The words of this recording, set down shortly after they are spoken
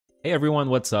Hey everyone,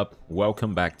 what's up?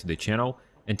 Welcome back to the channel,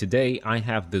 and today I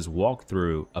have this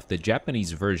walkthrough of the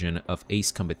Japanese version of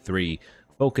Ace Combat 3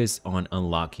 focused on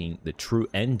unlocking the true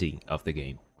ending of the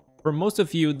game. For most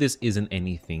of you, this isn't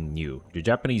anything new. The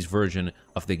Japanese version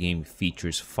of the game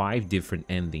features 5 different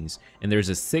endings, and there's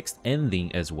a 6th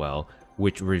ending as well,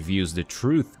 which reveals the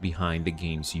truth behind the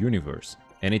game's universe.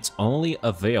 And it's only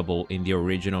available in the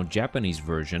original Japanese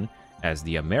version, as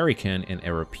the American and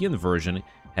European version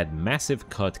had massive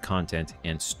cut content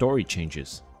and story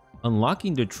changes.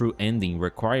 Unlocking the true ending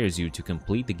requires you to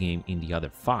complete the game in the other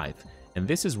 5, and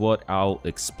this is what I'll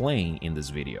explain in this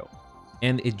video.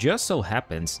 And it just so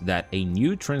happens that a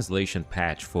new translation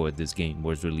patch for this game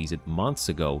was released months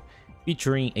ago,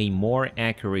 featuring a more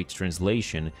accurate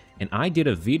translation, and I did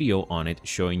a video on it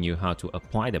showing you how to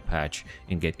apply the patch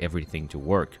and get everything to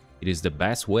work. It is the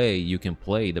best way you can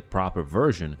play the proper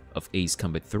version of Ace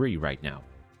Combat 3 right now.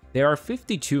 There are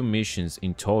 52 missions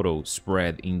in total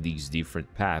spread in these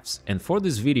different paths, and for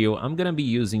this video I'm gonna be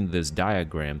using this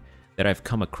diagram that I've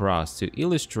come across to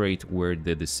illustrate where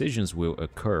the decisions will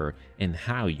occur and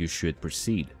how you should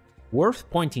proceed. Worth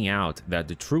pointing out that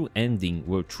the true ending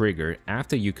will trigger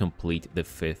after you complete the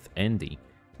 5th ending.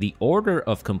 The order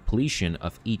of completion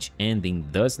of each ending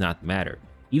does not matter,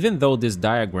 even though this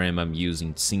diagram I'm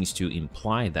using seems to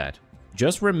imply that.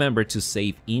 Just remember to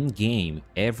save in-game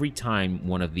every time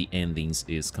one of the endings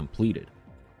is completed.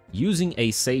 Using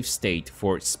a save state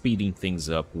for speeding things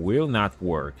up will not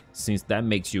work, since that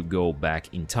makes you go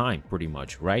back in time pretty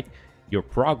much, right? Your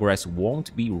progress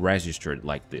won't be registered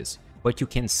like this, but you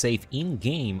can save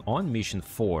in-game on mission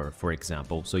 4, for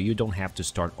example, so you don't have to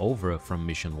start over from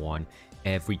mission 1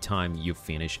 every time you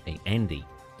finish an ending.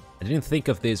 I didn't think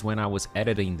of this when I was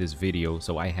editing this video,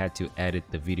 so I had to edit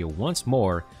the video once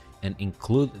more and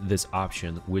include this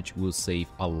option, which will save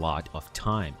a lot of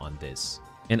time on this.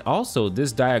 And also,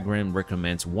 this diagram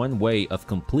recommends one way of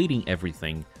completing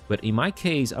everything, but in my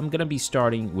case, I'm gonna be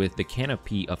starting with the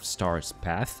Canopy of Stars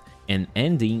path and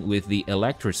ending with the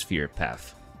Electrosphere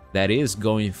path. That is,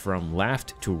 going from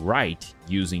left to right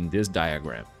using this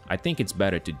diagram. I think it's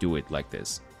better to do it like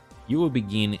this. You will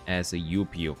begin as a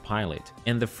UPEO pilot,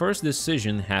 and the first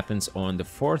decision happens on the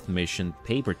 4th mission,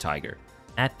 Paper Tiger.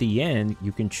 At the end,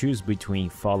 you can choose between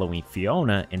following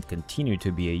Fiona and continue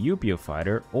to be a UPEO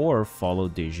fighter, or follow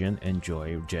Dijon and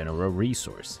enjoy general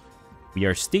resource. We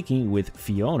are sticking with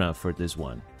Fiona for this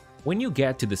one. When you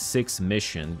get to the 6th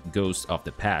mission, Ghost of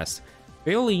the Past,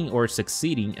 failing or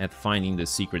succeeding at finding the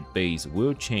secret base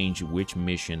will change which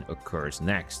mission occurs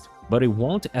next, but it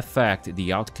won't affect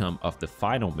the outcome of the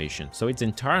final mission, so it's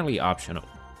entirely optional.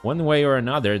 One way or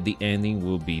another, the ending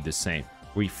will be the same.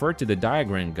 Refer to the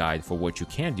diagram guide for what you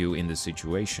can do in this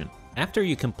situation. After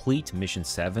you complete mission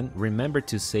 7, remember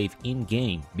to save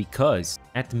in-game, because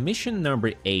at mission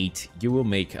number 8, you will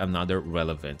make another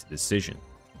relevant decision.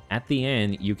 At the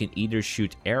end, you can either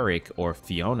shoot Eric or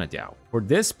Fiona down. For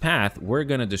this path, we're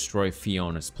gonna destroy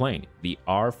Fiona's plane, the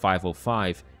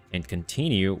R505, and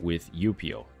continue with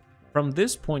UPEO. From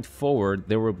this point forward,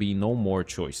 there will be no more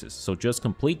choices, so just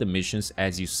complete the missions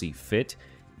as you see fit,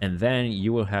 and then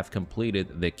you will have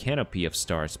completed the Canopy of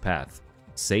Stars path.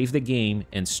 Save the game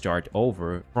and start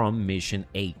over from mission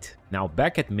 8. Now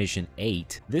back at mission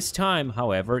 8, this time,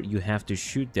 however, you have to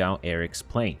shoot down Eric's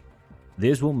plane.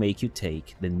 This will make you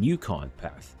take the Neucom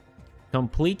path.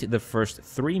 Complete the first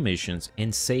 3 missions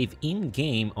and save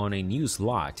in-game on a new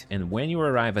slot, and when you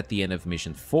arrive at the end of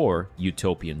mission 4,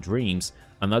 Utopian Dreams,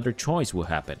 another choice will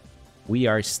happen. We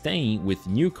are staying with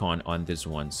Neucom on this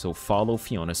one, so follow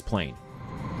Fiona's plane.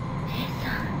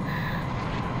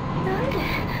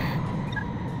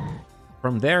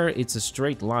 From there, it's a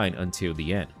straight line until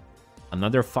the end.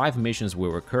 Another 5 missions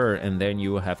will occur, and then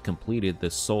you will have completed the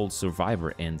Sole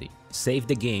Survivor ending. Save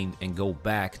the game and go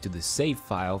back to the save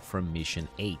file from mission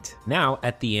 8. Now,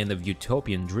 at the end of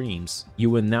Utopian Dreams, you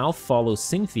will now follow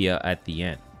Cynthia at the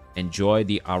end. Enjoy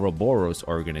the Ouroboros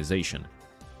organization.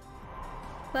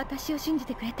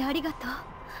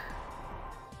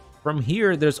 From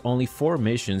here, there's only 4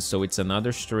 missions, so it's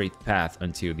another straight path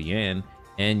until the end,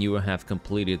 and you will have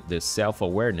completed the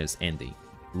Self-Awareness ending.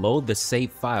 Load the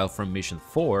save file from mission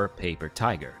 4, Paper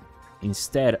Tiger.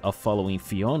 Instead of following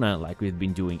Fiona like we've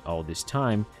been doing all this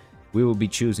time, we will be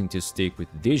choosing to stick with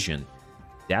Dijon.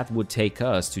 That would take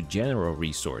us to General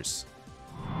Resource.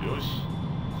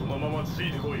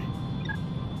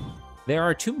 There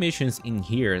are 2 missions in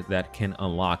here that can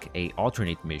unlock a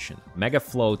alternate mission, Mega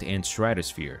Float and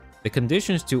Stratosphere. The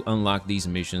conditions to unlock these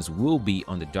missions will be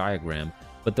on the diagram,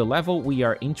 but the level we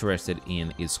are interested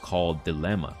in is called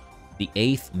Dilemma, the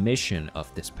 8th mission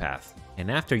of this path. And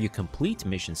after you complete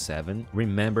Mission 7,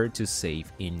 remember to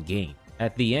save in-game.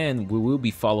 At the end, we will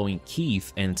be following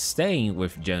Keith and staying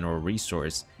with General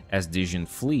Resource as Dijon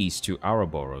flees to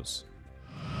Ouroboros.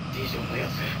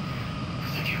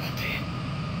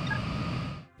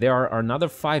 There are another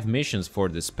 5 missions for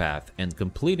this path, and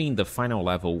completing the final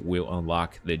level will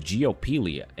unlock the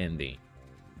Geopelia ending.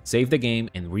 Save the game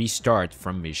and restart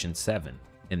from Mission 7.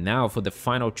 And now for the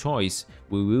final choice,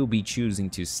 we will be choosing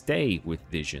to stay with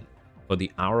Dijon for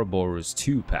the Ouroboros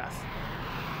 2 path.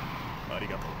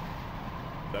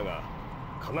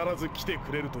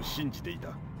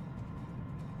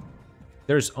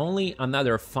 There's only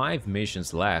another 5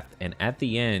 missions left, and at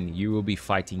the end you will be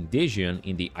fighting Dijon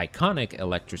in the iconic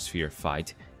Electrosphere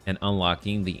fight and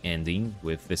unlocking the ending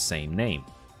with the same name.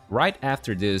 Right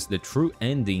after this, the true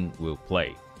ending will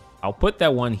play. I'll put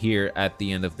that one here at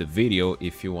the end of the video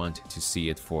if you want to see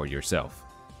it for yourself.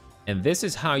 And this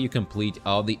is how you complete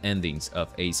all the endings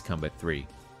of Ace Combat 3.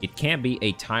 It can be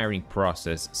a tiring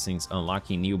process since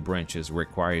unlocking new branches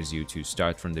requires you to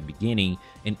start from the beginning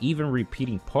and even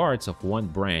repeating parts of one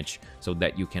branch so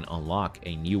that you can unlock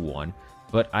a new one,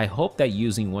 but I hope that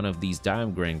using one of these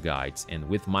diagram guides and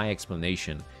with my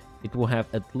explanation, it will have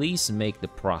at least make the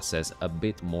process a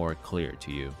bit more clear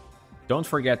to you. Don't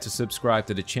forget to subscribe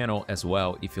to the channel as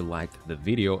well if you liked the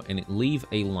video, and leave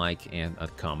a like and a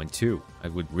comment too. I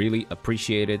would really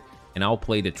appreciate it, and I'll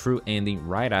play the true ending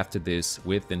right after this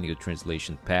with the new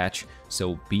translation patch,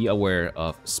 so be aware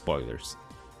of spoilers.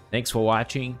 Thanks for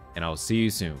watching, and I'll see you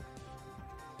soon.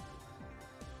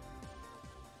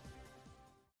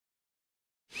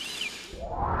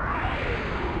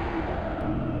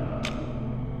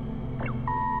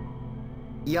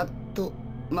 Yatto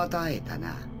mata aeta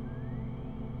na.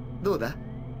 どうだ?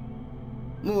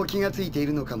 もう気がついてい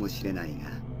るのかもしれない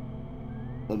が、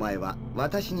お前は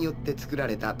私によって作ら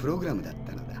れたプログラムだっ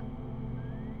たのだ。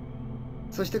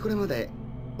そしてこれまで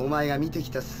お前が見て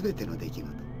きた全ての出来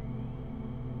事、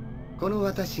この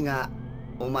私が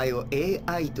お前を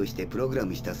AI としてプログラ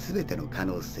ムした全ての可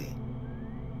能性、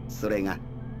それが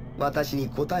私に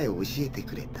答えを教えて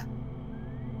くれた。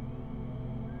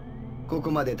こ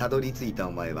こまでたどり着いた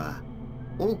お前は、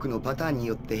多くのパターンに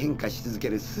よって変化し続け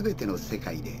る全ての世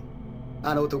界で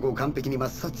あの男を完璧に抹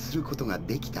殺することが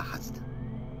できたはずだ。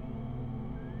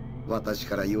私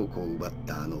から陽子を奪っ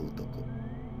たあの男、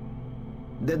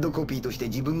デッドコピーとして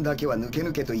自分だけは抜け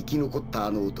抜けと生き残った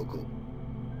あの男、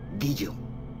ディジョン。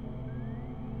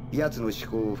奴の思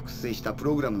考を複製したプ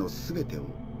ログラムの全てを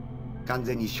完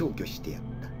全に消去してやっ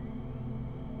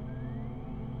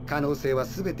た。可能性は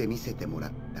全て見せてもら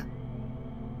った。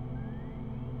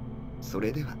そ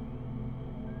れでは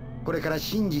これから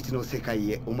真実の世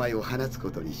界へお前を放つこ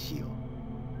とにしよ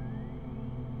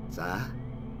う。さあ、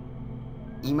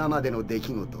今までの出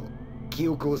来事、記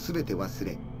憶を全て忘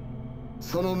れ、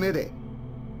その目で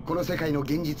この世界の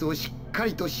現実をしっか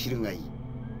りと知るがいい。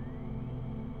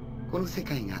この世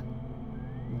界が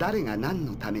誰が何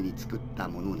のために作った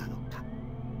ものなのか。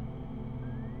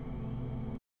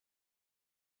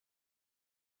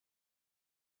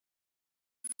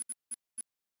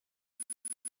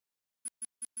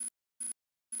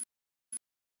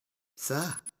さ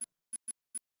あ、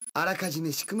あらかじ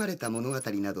め仕組まれた物語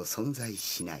など存在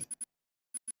しない。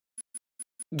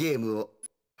ゲームを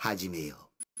始めよう。